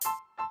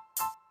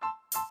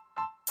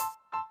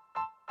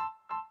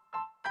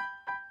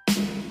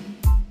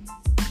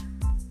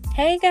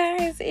Hey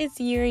guys, it's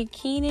Yuri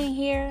Keenan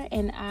here,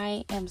 and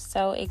I am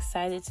so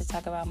excited to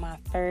talk about my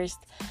first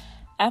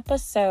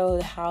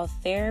episode, how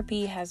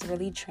therapy has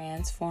really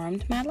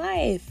transformed my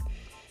life.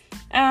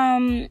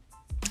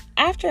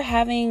 After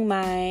having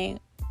my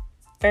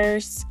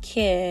first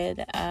kid,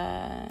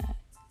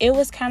 it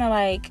was kind of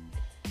like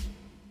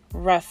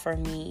rough for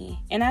me.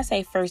 And I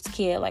say first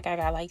kid, like I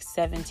got like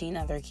 17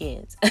 other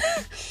kids.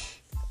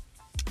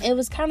 It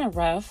was kind of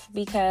rough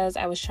because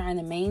I was trying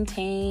to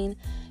maintain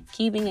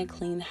keeping a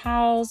clean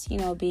house,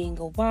 being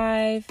a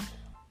wife,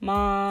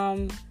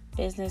 mom,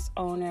 business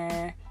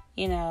owner,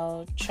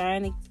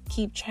 trying to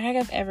keep track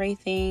of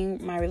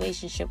everything, my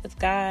relationship with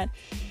God.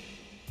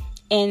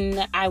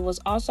 And I was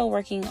also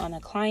working on a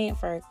client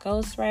for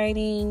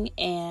ghostwriting,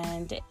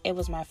 and it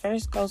was my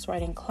first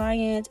ghostwriting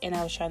client, and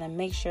I was trying to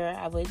make sure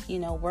I would,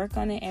 work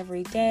on it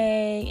every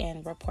day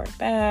and report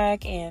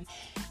back, and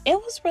it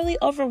was really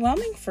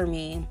overwhelming for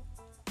me.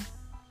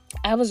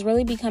 I was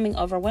really becoming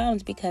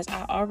overwhelmed because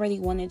I already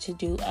wanted to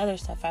do other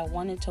stuff. I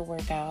wanted to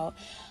work out.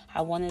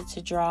 I wanted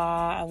to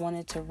draw. I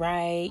wanted to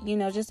write,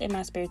 just in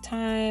my spare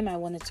time. I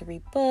wanted to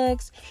read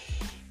books,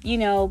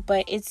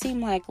 but it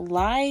seemed like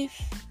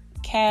life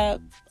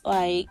kept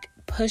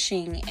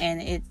pushing,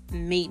 and it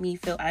made me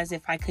feel as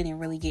if I couldn't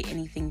really get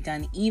anything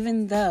done,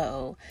 even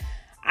though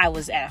I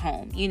was at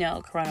home.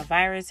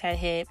 Coronavirus had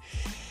hit,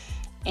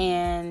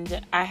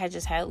 and I had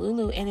just had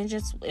Lulu, and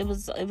it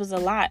was a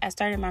lot. I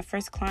started my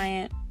first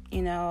client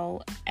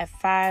at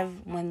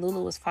 5, when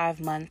Lulu was 5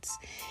 months,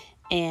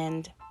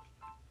 and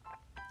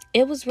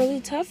it was really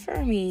tough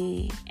for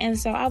me. And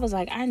so I was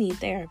like, I need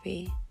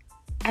therapy.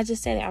 I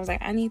just said it. I was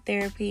like, I need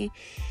therapy.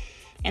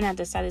 And I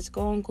decided to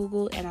go on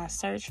Google, and I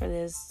searched for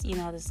this,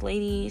 this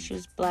lady. She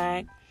was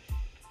Black,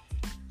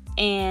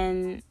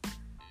 and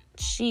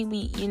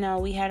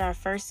we had our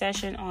first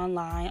session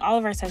online. All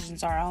of our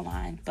sessions are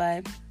online,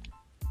 but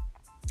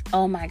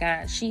oh my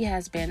God, she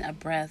has been a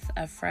breath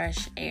of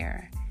fresh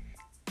air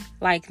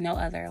like no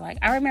other.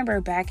 I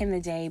remember back in the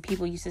day,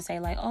 people used to say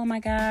oh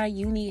my God,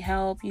 you need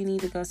help, you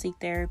need to go seek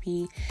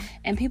therapy.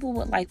 And people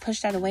would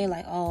push that away,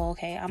 oh,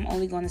 okay, I'm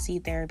only going to see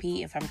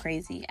therapy if I'm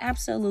crazy.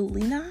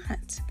 Absolutely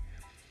not.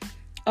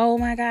 Oh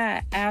my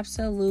God,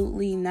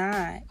 absolutely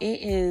not.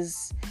 It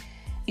is,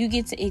 you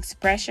get to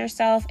express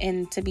yourself.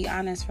 And to be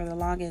honest, for the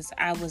longest,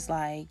 I was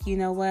like, you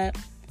know what?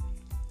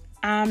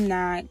 I'm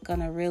not going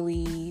to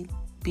really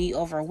be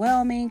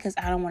overwhelming because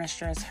I don't want to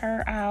stress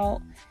her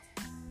out.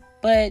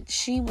 But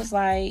she was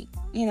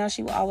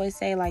she would always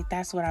say,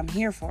 that's what I'm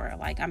here for.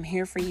 I'm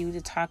here for you to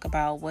talk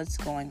about what's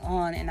going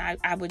on. And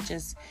I would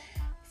just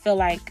feel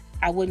like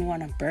I wouldn't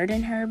want to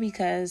burden her,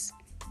 because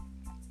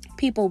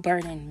people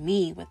burden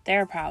me with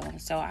their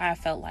problems. So I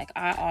felt like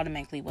I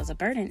automatically was a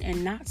burden,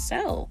 and not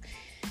so.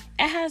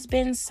 It has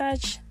been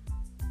such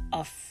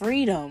a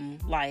freedom,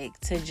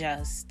 to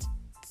just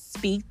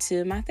speak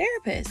to my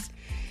therapist.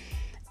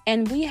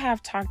 And we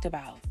have talked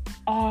about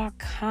all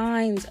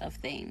kinds of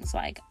things.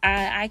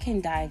 I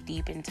can dive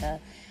deep into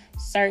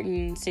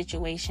certain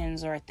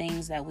situations or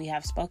things that we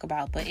have spoke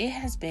about, but it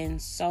has been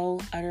so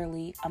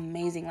utterly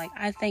amazing.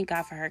 I thank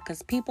God for her,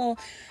 because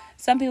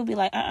some people be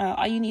like,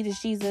 all you need is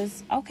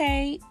Jesus.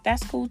 Okay,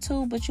 that's cool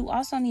too, but you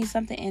also need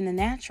something in the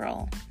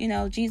natural.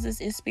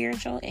 Jesus is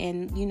spiritual,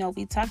 and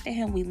we talk to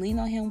him, we lean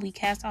on him, we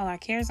cast all our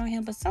cares on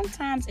him. But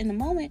sometimes in the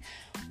moment,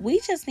 we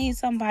just need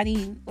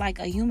somebody,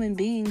 a human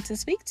being, to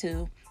speak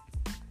to.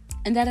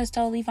 And that is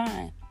totally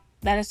fine.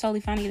 That is totally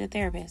fine to get a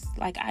therapist.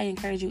 I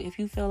encourage you, if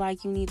you feel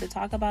like you need to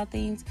talk about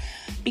things,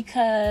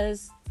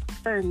 because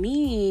for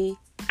me,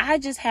 I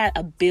just had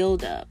a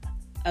build up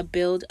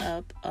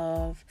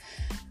of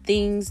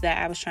things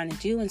that I was trying to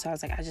do. And so I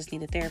was like, I just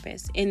need a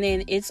therapist. And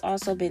then it's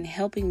also been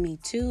helping me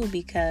too,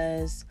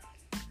 because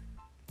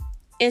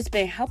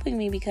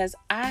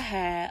I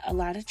had a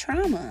lot of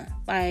trauma.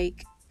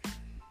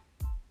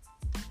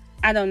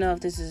 I don't know if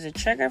this is a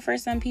trigger for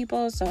some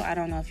people, so I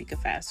don't know if you could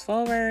fast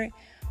forward.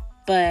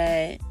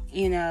 But,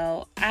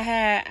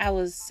 I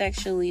was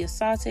sexually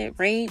assaulted,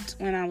 raped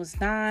when I was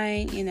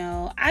 9.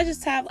 I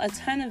just have a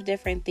ton of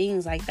different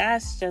things.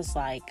 That's just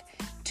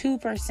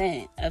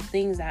 2% of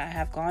things that I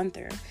have gone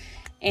through.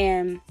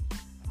 And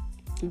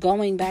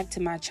going back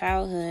to my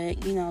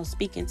childhood,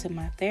 speaking to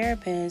my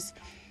therapist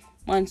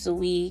once a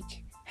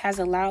week has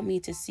allowed me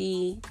to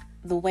see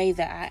the way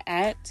that I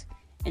act,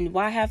 and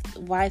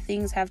why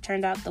things have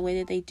turned out the way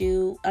that they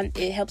do.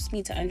 It helps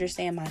me to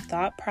understand my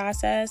thought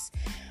process,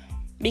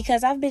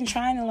 because I've been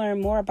trying to learn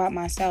more about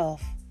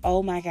myself.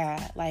 Oh my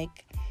God.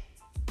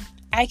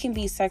 I can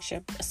be such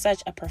a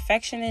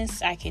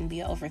perfectionist. I can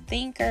be an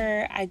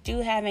overthinker. I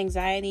do have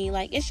anxiety.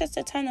 It's just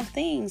a ton of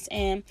things.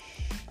 And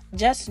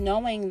just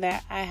knowing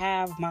that I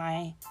have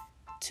my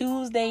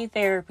Tuesday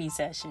therapy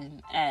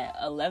session at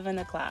 11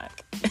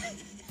 o'clock,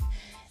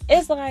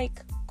 it's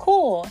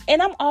cool.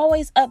 And I'm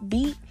always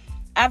upbeat.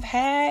 I've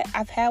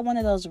had one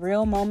of those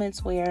real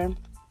moments where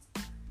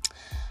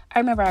I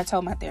remember I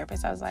told my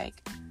therapist, I was like,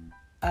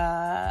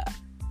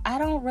 I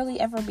don't really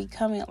ever be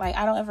coming,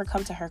 I don't ever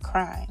come to her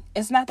crying.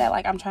 It's not that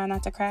I'm trying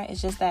not to cry.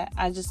 It's just that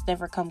I just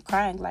never come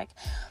crying.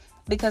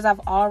 because I've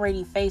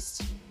already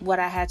faced what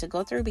I had to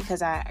go through,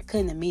 because I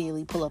couldn't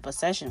immediately pull up a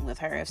session with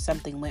her if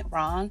something went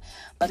wrong.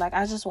 But like,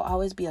 I just will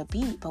always be a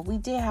beat. But we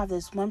did have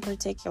this one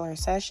particular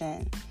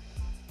session,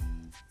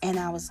 and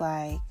I was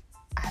like,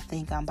 I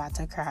think I'm about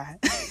to cry.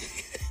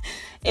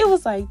 It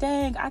was like,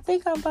 dang, I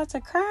think I'm about to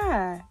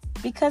cry,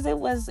 because it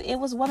was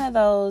one of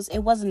those, it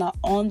wasn't an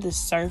on the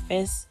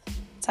surface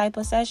type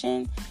of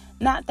session.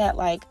 Not that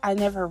like I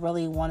never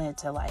really wanted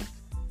to like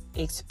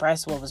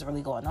express what was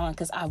really going on,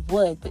 because I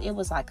would, but it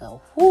was like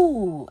a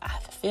whoo, I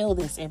feel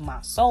this in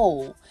my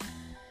soul.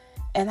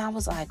 And I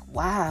was like,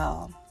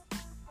 wow.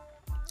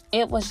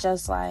 It was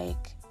just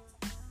like,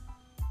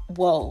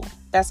 whoa.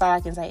 That's all I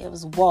can say. It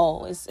was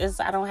whoa.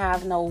 It's I don't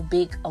have no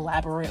big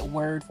elaborate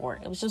word for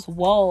it. It was just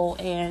whoa.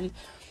 And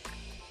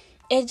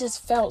it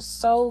just felt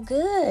so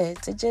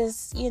good to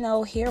just,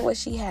 hear what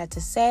she had to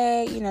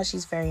say.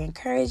 She's very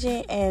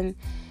encouraging. And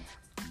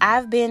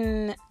I've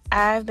been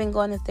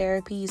going to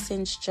therapy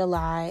since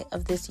July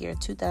of this year,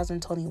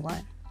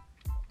 2021.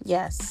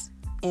 Yes.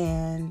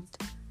 And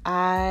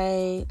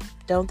I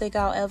don't think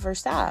I'll ever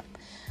stop.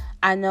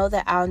 I know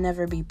that I'll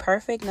never be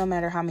perfect, no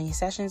matter how many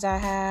sessions I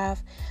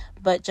have.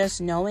 But just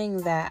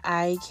knowing that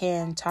I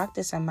can talk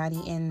to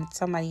somebody and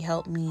somebody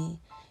help me,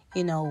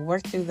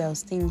 work through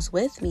those things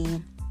with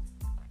me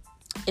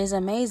is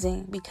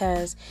amazing.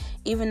 Because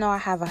even though I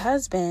have a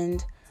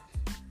husband,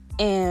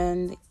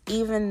 and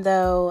even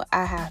though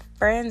I have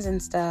friends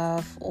and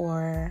stuff,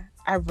 or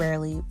I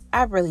really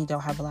don't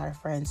have a lot of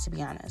friends, to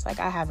be honest. Like,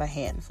 I have a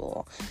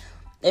handful,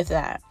 if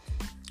that.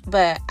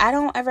 But I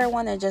don't ever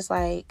want to just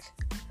like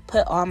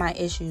put all my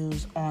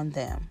issues on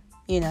them.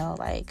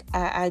 Like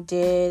I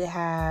did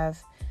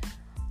have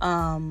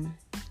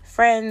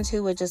friends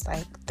who would just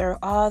like throw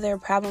all their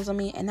problems on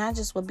me, and I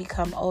just would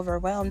become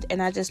overwhelmed,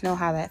 and I just know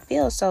how that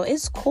feels. So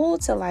it's cool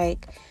to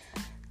like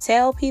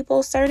tell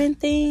people certain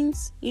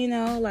things,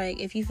 like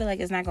if you feel like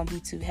it's not going to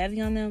be too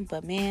heavy on them.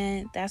 But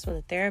man, that's what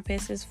a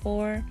therapist is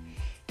for.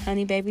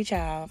 Honey, baby,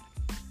 child,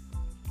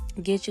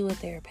 get you a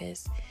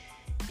therapist.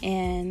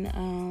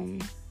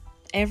 And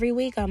every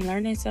week I'm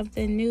learning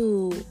something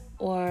new.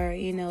 Or,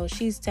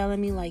 she's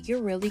telling me like,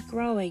 you're really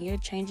growing, you're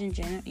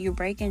changing, you're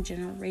breaking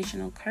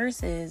generational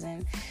curses.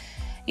 And,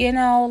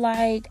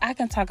 like I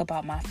can talk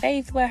about my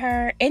faith with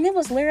her. And it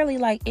was literally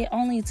like, it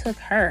only took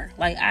her.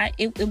 Like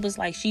it was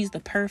like, she's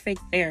the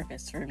perfect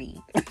therapist for me.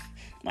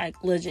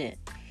 Like legit.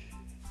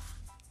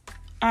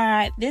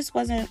 This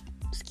wasn't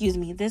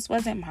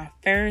my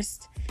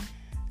first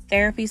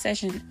therapy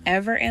session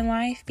ever in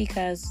life.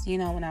 Because,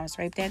 when I was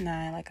raped at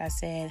 9, like I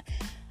said,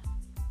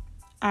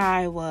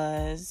 I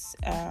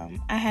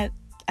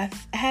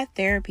had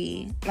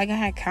therapy, like I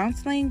had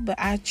counseling, but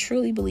I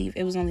truly believe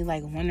it was only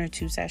like 1 or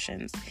 2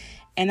 sessions.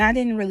 And I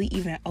didn't really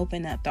even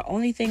open up. The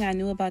only thing I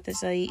knew about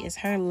this lady is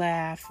her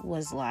laugh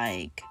was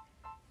like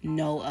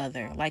no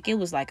other. Like it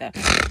was like a,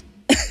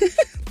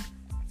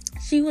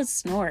 she would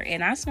snort,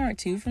 and I snort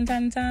too from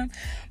time to time,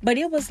 but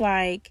it was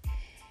like,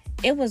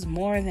 it was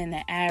more than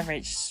the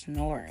average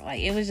snore. Like,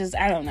 it was just,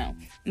 I don't know.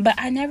 But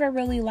I never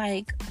really,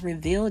 like,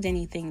 revealed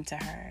anything to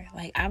her.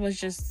 Like, I was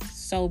just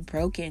so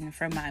broken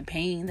from my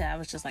pain that I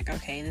was just like,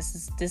 okay,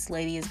 this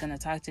lady is going to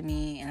talk to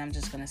me, and I'm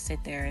just going to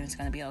sit there, and it's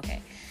going to be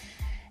okay.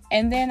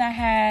 And then I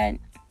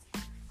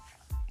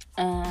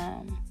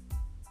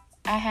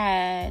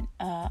had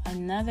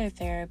another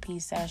therapy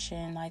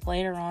session, like,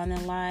 later on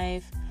in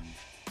life.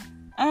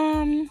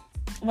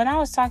 When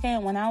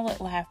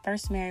I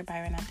first married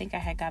Byron, I think I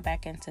had got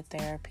back into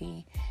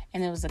therapy,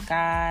 and it was a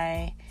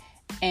guy,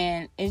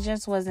 and it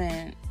just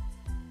wasn't,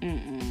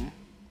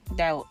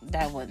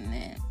 that wasn't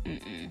it.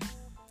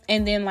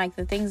 And then like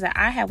the things that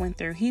I had went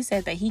through, he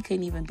said that he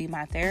couldn't even be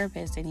my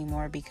therapist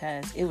anymore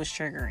because it was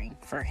triggering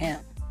for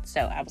him.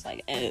 So I was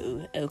like,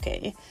 oh,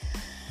 okay.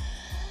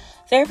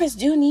 Therapists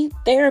do need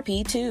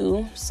therapy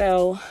too.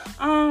 So,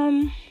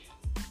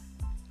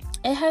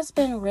 it has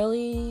been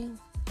really,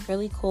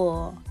 really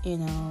cool,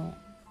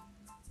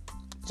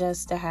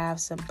 just to have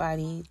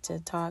somebody to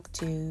talk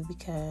to,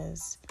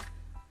 because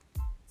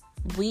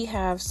we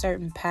have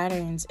certain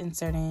patterns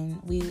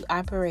and we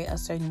operate a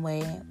certain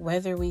way,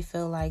 whether we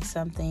feel like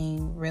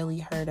something really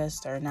hurt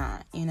us or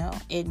not.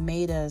 It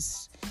made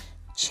us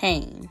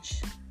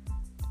change.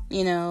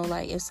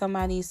 Like if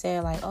somebody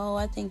said like, oh,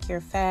 I think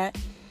you're fat,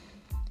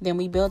 then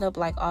we build up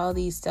like all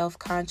these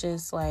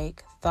self-conscious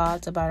like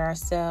thoughts about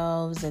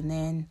ourselves, and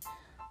then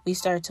we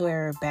start to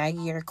wear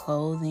baggier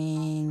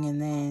clothing,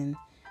 and then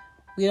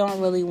we don't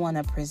really want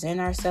to present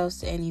ourselves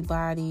to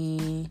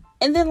anybody.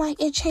 And then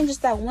like it changes,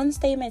 that one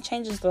statement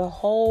changes the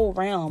whole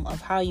realm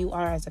of how you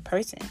are as a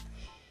person.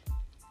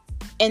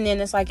 And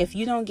then it's like, if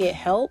you don't get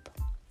help,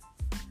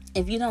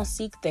 if you don't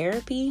seek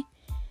therapy,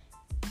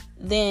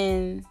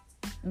 then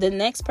the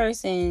next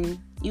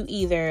person, you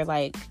either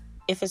like,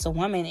 if it's a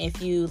woman,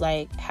 if you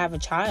like have a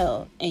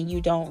child and you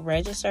don't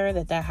register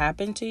that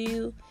happened to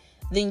you,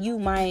 then you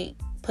might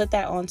put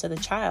that onto the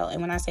child.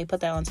 And when I say put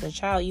that onto the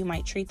child, you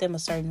might treat them a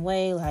certain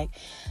way, like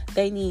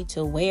they need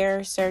to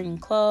wear certain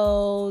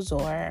clothes,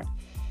 or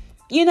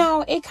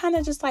it kind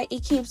of just like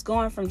it keeps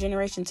going from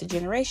generation to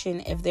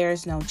generation if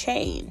there's no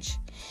change.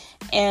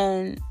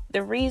 And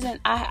the reason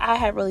I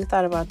had really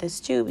thought about this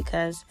too,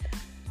 because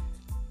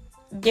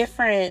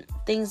different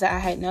things that I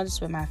had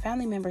noticed with my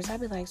family members,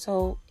 I'd be like,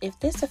 so if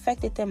this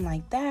affected them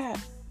like that,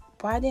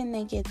 why didn't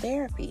they get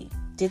therapy?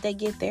 Did they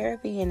get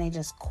therapy and they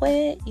just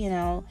quit?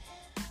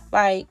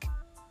 Like,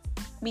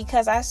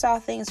 because I saw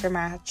things from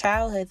my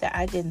childhood that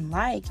I didn't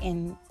like,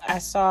 and I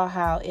saw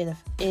how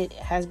it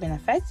has been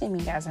affecting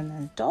me as an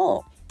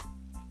adult.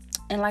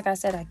 And like I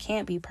said, I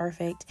can't be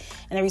perfect.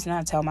 And the reason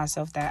I tell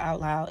myself that out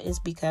loud is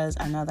because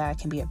I know that I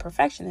can be a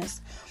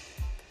perfectionist.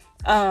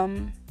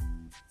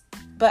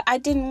 But I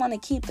didn't want to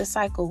keep the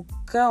cycle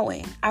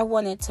going. I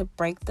wanted to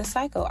break the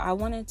cycle. I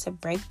wanted to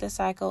break the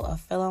cycle of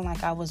feeling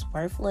like I was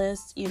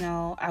worthless.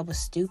 I was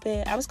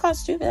stupid. I was called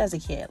stupid as a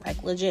kid,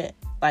 like legit.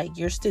 Like,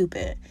 you're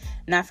stupid.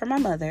 Not from my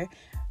mother,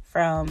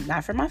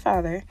 not from my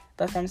father,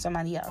 but from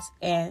somebody else.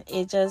 And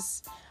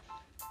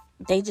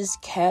they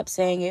just kept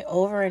saying it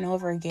over and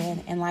over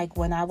again. And like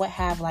when I would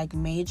have like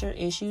major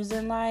issues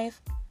in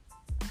life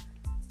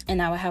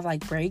and I would have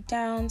like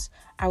breakdowns,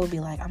 I would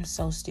be like, I'm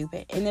so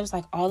stupid. And it was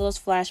like all those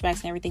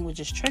flashbacks and everything would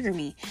just trigger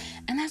me.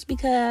 And that's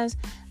because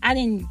I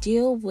didn't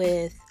deal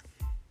with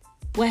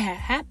what had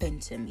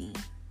happened to me.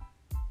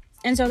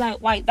 And so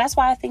like that's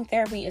why I think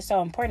therapy is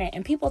so important.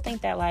 And people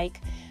think that like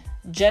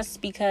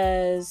just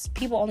because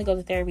people only go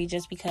to therapy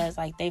just because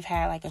like they've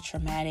had like a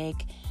traumatic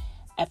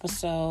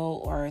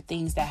episode or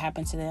things that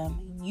happen to them.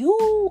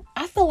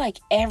 I feel like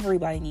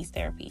everybody needs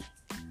therapy.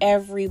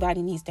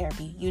 Everybody needs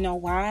therapy. You know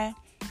why?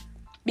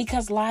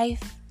 Because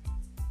life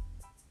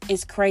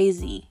is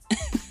crazy.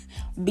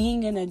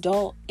 Being an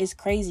adult is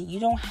crazy.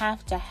 You don't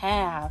have to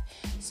have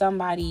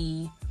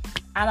somebody,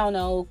 I don't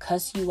know,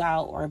 cuss you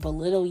out or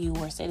belittle you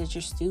or say that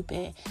you're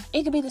stupid.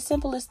 It could be the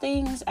simplest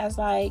things as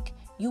like,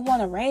 you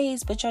want a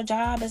raise, but your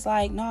job is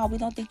like, no, we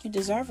don't think you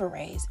deserve a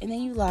raise. And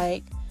then you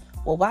like,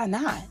 well, why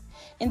not?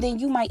 And then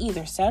you might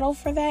either settle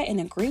for that and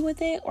agree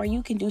with it, or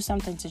you can do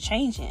something to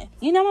change it.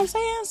 You know what I'm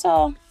saying?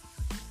 So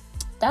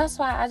that's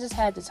why I just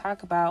had to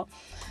talk about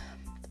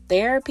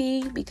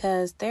therapy,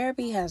 because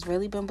therapy has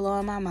really been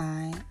blowing my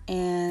mind.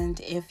 And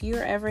if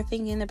you're ever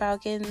thinking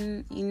about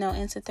getting,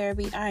 into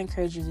therapy, I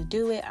encourage you to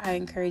do it. I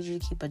encourage you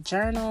to keep a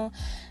journal,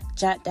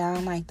 jot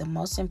down like the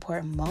most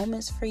important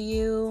moments for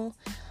you.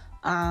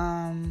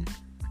 And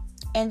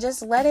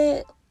just let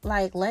it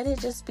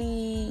just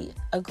be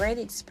a great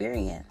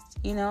experience.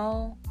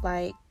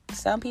 Like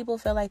some people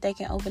feel like they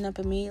can open up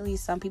immediately.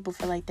 Some people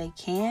feel like they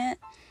can't.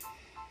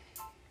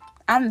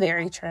 I'm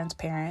very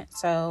transparent.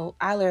 So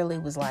I literally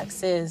was like,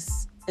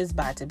 sis, it's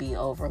about to be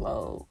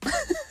overload.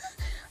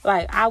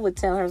 Like I would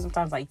tell her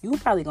sometimes like, you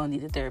probably gonna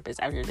need a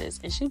therapist after this.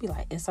 And she'd be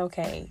like, it's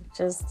okay.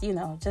 Just,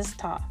 just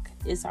talk.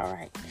 It's all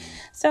right.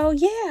 So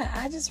yeah,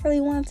 I just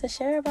really wanted to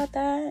share about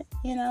that,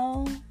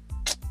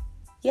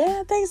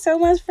 Yeah, thanks so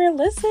much for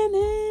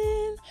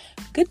listening.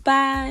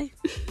 Goodbye.